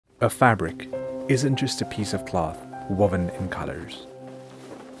A fabric isn't just a piece of cloth woven in colors.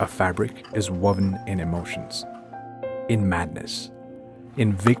 A fabric is woven in emotions, in madness,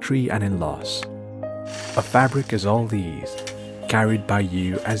 in victory and in loss. A fabric is all these, carried by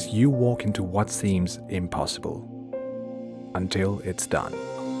you as you walk into what seems impossible, until it's done.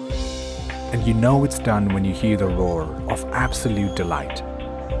 And you know it's done when you hear the roar of absolute delight,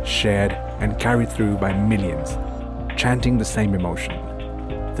 shared and carried through by millions, chanting the same emotion,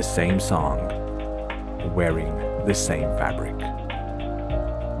 the same song, wearing the same fabric.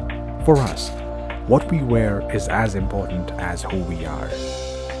 For us, what we wear is as important as who we are.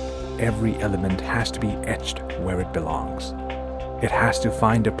 Every element has to be etched where it belongs. It has to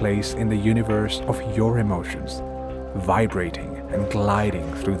find a place in the universe of your emotions, vibrating and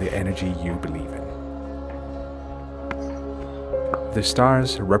gliding through the energy you believe in. The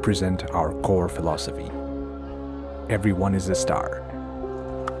stars represent our core philosophy. Everyone is a star.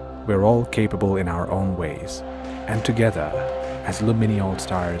 We're all capable in our own ways, and together, as Lumbini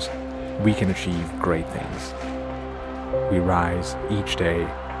All-Stars, we can achieve great things. We rise each day,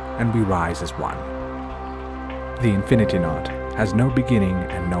 and we rise as one. The infinity knot has no beginning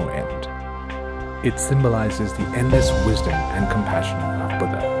and no end. It symbolizes the endless wisdom and compassion of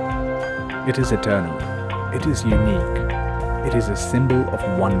Buddha. It is eternal. It is unique. It is a symbol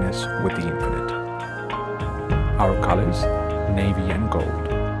of oneness with the infinite. Our colors, navy and gold.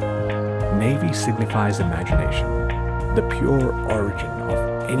 Navy signifies imagination, the pure origin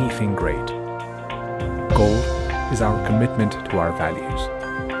of anything great. Gold is our commitment to our values,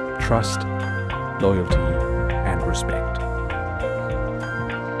 trust, loyalty, and respect.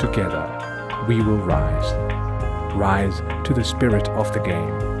 Together, we will rise. Rise to the spirit of the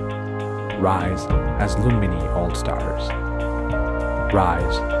game. Rise as Lumbini All-Stars.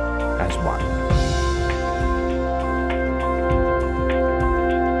 Rise as one.